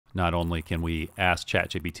Not only can we ask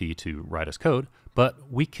ChatGPT to write us code,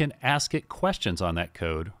 but we can ask it questions on that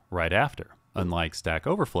code right after. Unlike Stack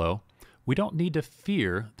Overflow, we don't need to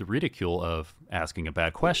fear the ridicule of asking a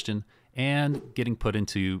bad question and getting put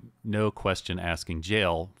into no question asking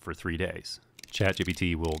jail for 3 days.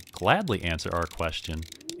 ChatGPT will gladly answer our question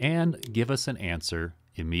and give us an answer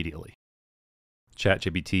immediately.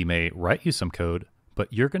 ChatGPT may write you some code,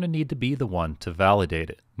 but you're going to need to be the one to validate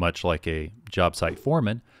it. Much like a job site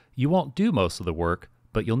foreman, you won't do most of the work,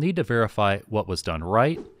 but you'll need to verify what was done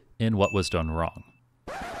right and what was done wrong.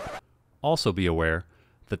 Also be aware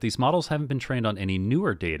that these models haven't been trained on any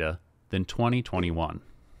newer data than 2021.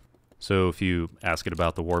 So if you ask it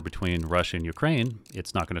about the war between Russia and Ukraine,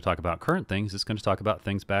 it's not going to talk about current things, it's going to talk about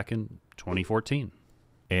things back in 2014.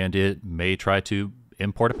 And it may try to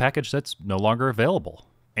import a package that's no longer available.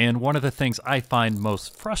 And one of the things I find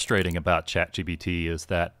most frustrating about ChatGPT is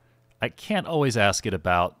that I can't always ask it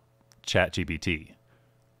about ChatGPT.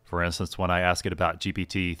 For instance, when I ask it about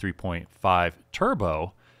GPT 3.5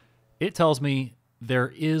 Turbo, it tells me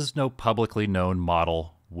there is no publicly known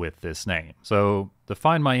model with this name. So to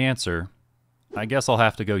find my answer, I guess I'll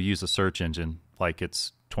have to go use a search engine like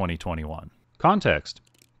it's 2021. Context.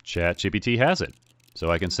 ChatGPT has it. So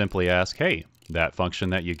I can simply ask, hey, that function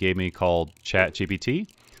that you gave me called ChatGPT,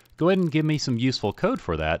 go ahead and give me some useful code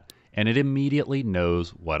for that, and it immediately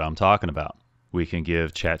knows what I'm talking about. We can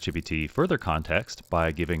give ChatGPT further context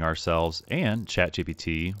by giving ourselves and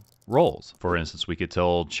ChatGPT roles. For instance, we could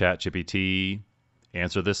tell ChatGPT,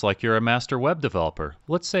 answer this like you're a master web developer.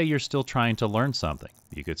 Let's say you're still trying to learn something.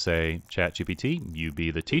 You could say, ChatGPT, you be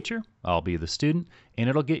the teacher, I'll be the student, and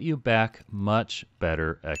it'll get you back much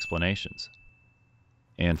better explanations.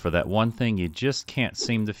 And for that one thing you just can't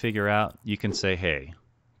seem to figure out, you can say, hey,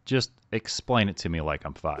 just explain it to me like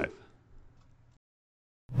I'm 5.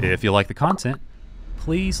 If you like the content,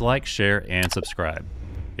 please like, share, and subscribe.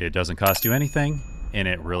 It doesn't cost you anything, and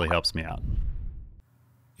it really helps me out.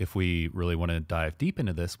 If we really want to dive deep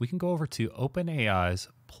into this, we can go over to OpenAI's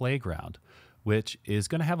Playground, which is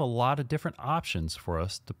going to have a lot of different options for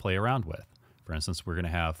us to play around with. For instance, we're going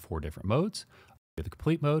to have 4 different modes. The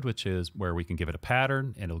complete mode, which is where we can give it a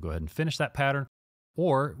pattern and it'll go ahead and finish that pattern,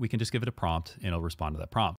 or we can just give it a prompt and it'll respond to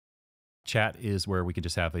that prompt. Chat is where we can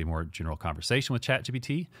just have a more general conversation with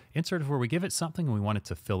ChatGPT. Insert is where we give it something and we want it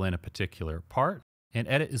to fill in a particular part. And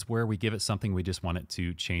edit is where we give it something we just want it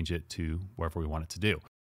to change it to wherever we want it to do.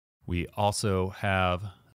 We also have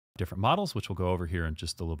different models, which we'll go over here in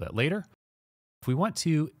just a little bit later. If we want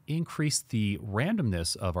to increase the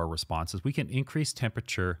randomness of our responses, we can increase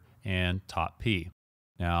temperature and top P.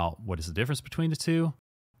 Now, what is the difference between the two?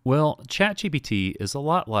 Well, ChatGPT is a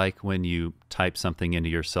lot like when you type something into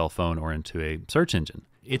your cell phone or into a search engine.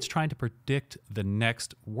 It's trying to predict the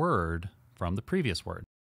next word from the previous word.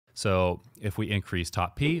 So if we increase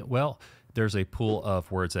top P, well, there's a pool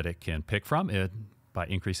of words that it can pick from. By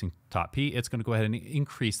increasing top P, it's going to go ahead and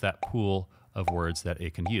increase that pool of words that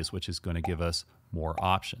it can use, which is going to give us more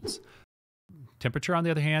options. Temperature, on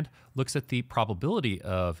the other hand, looks at the probability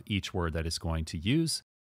of each word that it's going to use.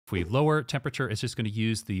 If we lower temperature, it's just going to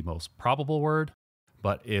use the most probable word.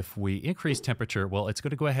 But if we increase temperature, well, it's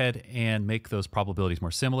going to go ahead and make those probabilities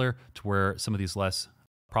more similar to where some of these less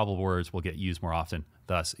probable words will get used more often,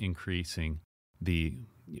 thus increasing the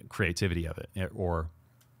creativity of it, or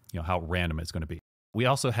how random it's going to be. We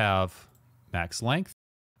also have max length,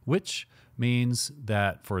 which means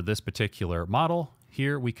that for this particular model,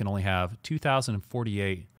 here we can only have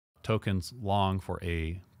 2048 tokens long for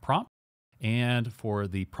a prompt. And for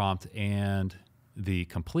the prompt and the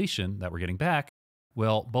completion that we're getting back,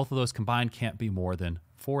 well, both of those combined can't be more than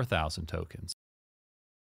 4,000 tokens.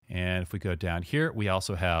 And if we go down here, we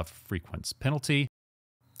also have frequency penalty,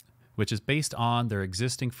 which is based on their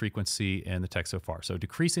existing frequency in the text so far. So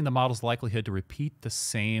decreasing the model's likelihood to repeat the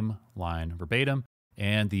same line verbatim.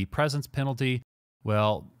 And the presence penalty,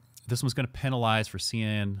 well, this one's going to penalize for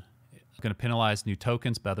seeing, going to penalize new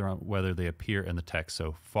tokens, whether they appear in the text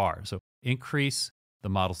so far. So increase the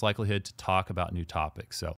model's likelihood to talk about new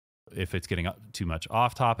topics. So if it's getting too much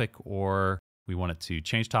off topic, or we want it to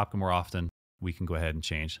change topic more often, we can go ahead and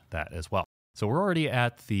change that as well. So we're already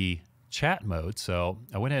at the chat mode. So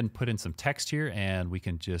I went ahead and put in some text here, and we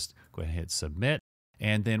can just go ahead and hit submit.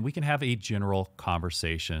 And then we can have a general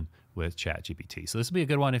conversation with ChatGPT. So this would be a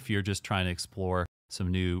good one if you're just trying to explore some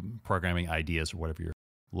new programming ideas or whatever you're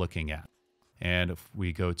looking at. And if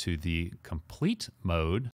we go to the complete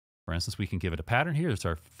mode, for instance, we can give it a pattern here. It's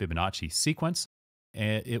our Fibonacci sequence,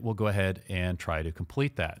 and it will go ahead and try to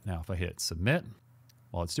complete that. Now, if I hit submit,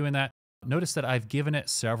 while it's doing that, notice that I've given it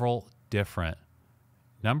several different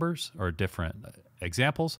numbers or different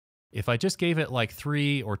examples. If I just gave it like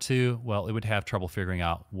 3 or 2, well, it would have trouble figuring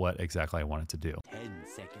out what exactly I wanted to do. 10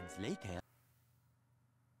 seconds later.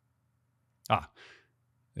 Ah,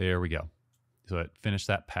 there we go. So it finished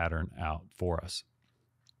that pattern out for us.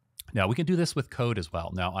 Now we can do this with code as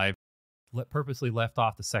well. Now I've purposely left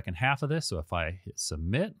off the second half of this. So if I hit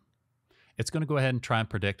submit, it's going to go ahead and try and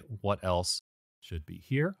predict what else should be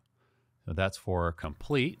here. So that's for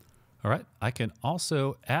complete. All right. I can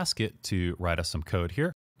also ask it to write us some code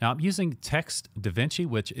here. Now I'm using Text DaVinci,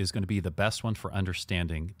 which is going to be the best one for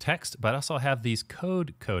understanding text, but I also have these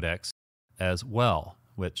code codecs as well,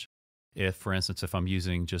 which if, for instance, if I'm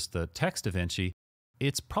using just the Text DaVinci,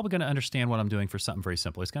 it's probably going to understand what I'm doing for something very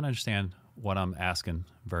simple. It's going to understand what I'm asking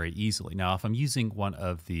very easily. Now, if I'm using one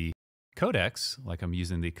of the codecs, like I'm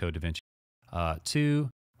using the Code DaVinci 2,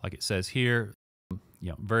 like it says here,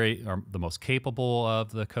 the most capable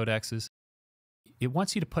of the codexes, it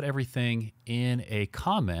wants you to put everything in a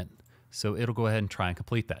comment, so it'll go ahead and try and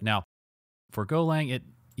complete that. Now, for Golang,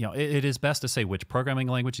 it is best to say which programming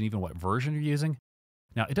language and even what version you're using.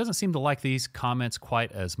 Now, it doesn't seem to like these comments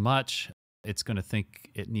quite as much. It's going to think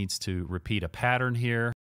it needs to repeat a pattern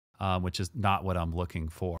here, which is not what I'm looking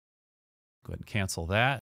for. Go ahead and cancel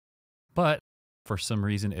that. But for some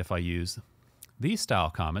reason, if I use these style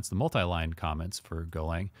comments, the multi-line comments for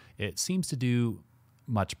Golang, it seems to do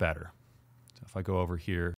much better. So if I go over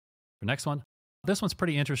here, the next one, this one's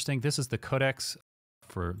pretty interesting. This is the codex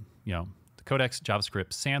for, the codex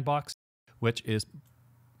JavaScript sandbox, which is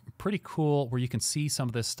pretty cool, where you can see some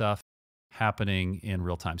of this stuff happening in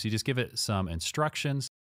real time. So you just give it some instructions,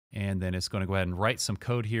 and then it's going to go ahead and write some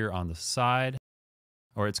code here on the side,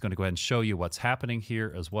 or it's going to go ahead and show you what's happening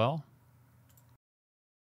here as well.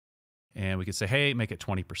 And we could say, hey, make it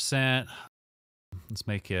 20%. Let's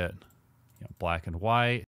make it black and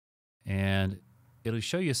white. And it'll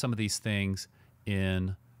show you some of these things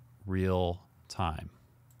in real time.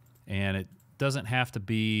 And it doesn't have to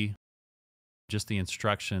be just the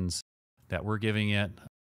instructions that we're giving it.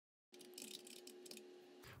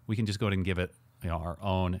 We can just go ahead and give it our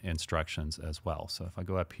own instructions as well. So if I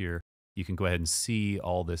go up here, you can go ahead and see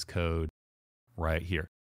all this code right here.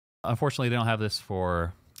 Unfortunately, they don't have this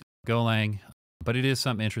for Golang, but it is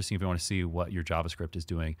something interesting if you want to see what your JavaScript is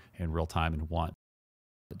doing in real time and want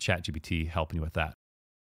ChatGPT helping you with that.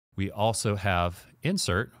 We also have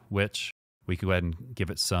insert, which we can go ahead and give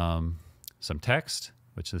it some text,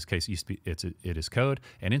 which in this case used to be it is code,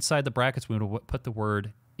 and inside the brackets we want to put the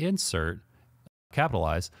word insert,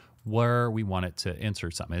 capitalize, where we want it to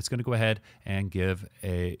insert something. It's going to go ahead and give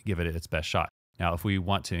it its best shot. Now, if we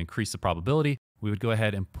want to increase the probability, we would go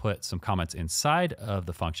ahead and put some comments inside of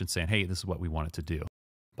the function saying, hey, this is what we want it to do.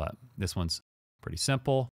 But this one's pretty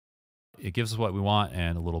simple. It gives us what we want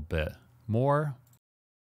and a little bit more.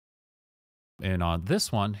 And on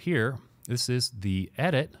this one here, this is the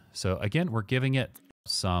edit. So again, we're giving it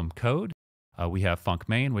some code. We have func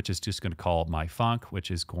main, which is just going to call my func, which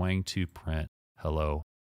is going to print hello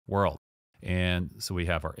world. And so we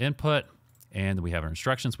have our input, and we have our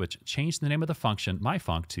instructions, which change the name of the function, my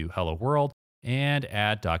func, to hello world, and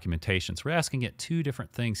add documentation. So we're asking it 2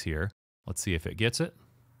 different things here. Let's see if it gets it.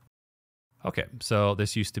 Okay, so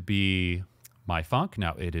this used to be my func.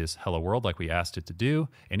 Now it is hello world, like we asked it to do.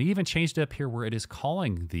 And it even changed it up here where it is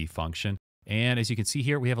calling the function. And as you can see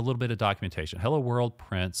here, we have a little bit of documentation. Hello world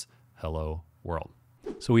prints hello world.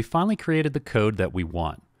 So we finally created the code that we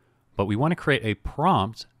want, but we want to create a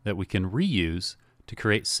prompt that we can reuse to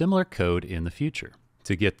create similar code in the future.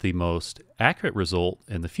 To get the most accurate result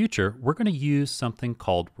in the future, we're going to use something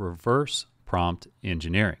called reverse prompt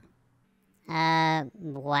engineering.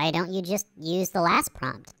 Why don't you just use the last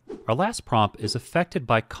prompt? Our last prompt is affected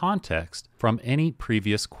by context from any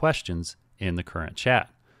previous questions in the current chat.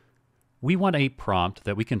 We want a prompt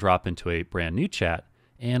that we can drop into a brand new chat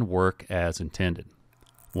and work as intended.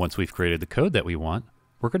 Once we've created the code that we want,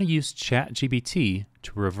 we're going to use ChatGPT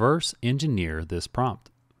to reverse engineer this prompt.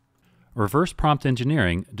 Reverse prompt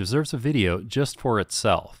engineering deserves a video just for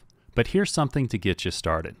itself, but here's something to get you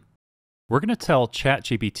started. We're going to tell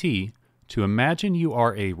ChatGPT to imagine you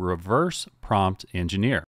are a reverse prompt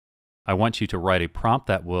engineer. I want you to write a prompt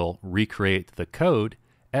that will recreate the code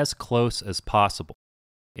as close as possible.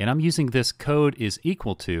 And I'm using this code is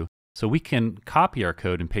equal to, so we can copy our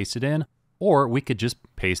code and paste it in, or we could just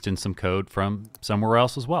paste in some code from somewhere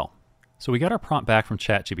else as well. So we got our prompt back from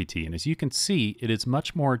ChatGPT, and as you can see, it is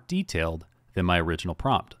much more detailed than my original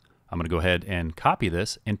prompt. I'm going to go ahead and copy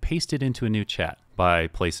this and paste it into a new chat. By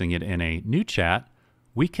placing it in a new chat,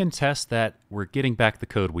 we can test that we're getting back the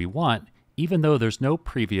code we want, even though there's no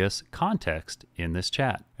previous context in this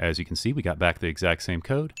chat. As you can see, we got back the exact same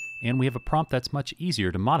code, and we have a prompt that's much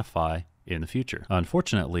easier to modify in the future.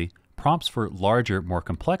 Unfortunately, prompts for larger, more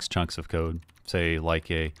complex chunks of code, say like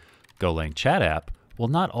a Golang chat app, will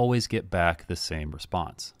not always get back the same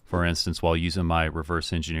response. For instance, while using my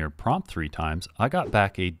reverse engineered prompt 3 times, I got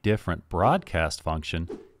back a different broadcast function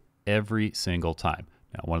every single time.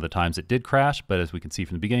 Now, one of the times it did crash, but as we can see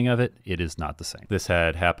from the beginning of it, it is not the same. This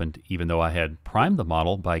had happened even though I had primed the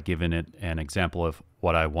model by giving it an example of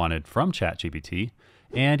what I wanted from ChatGPT,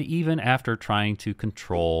 and even after trying to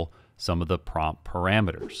control some of the prompt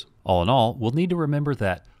parameters. All in all, we'll need to remember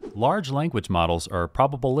that large language models are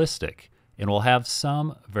probabilistic and will have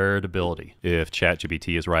some variability. If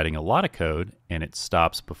ChatGPT is writing a lot of code and it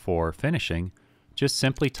stops before finishing, just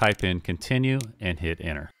simply type in continue and hit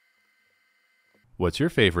enter. What's your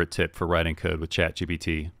favorite tip for writing code with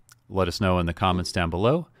ChatGPT? Let us know in the comments down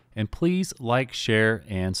below, and please like, share,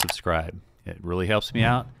 and subscribe. It really helps me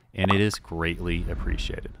out, and it is greatly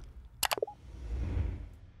appreciated.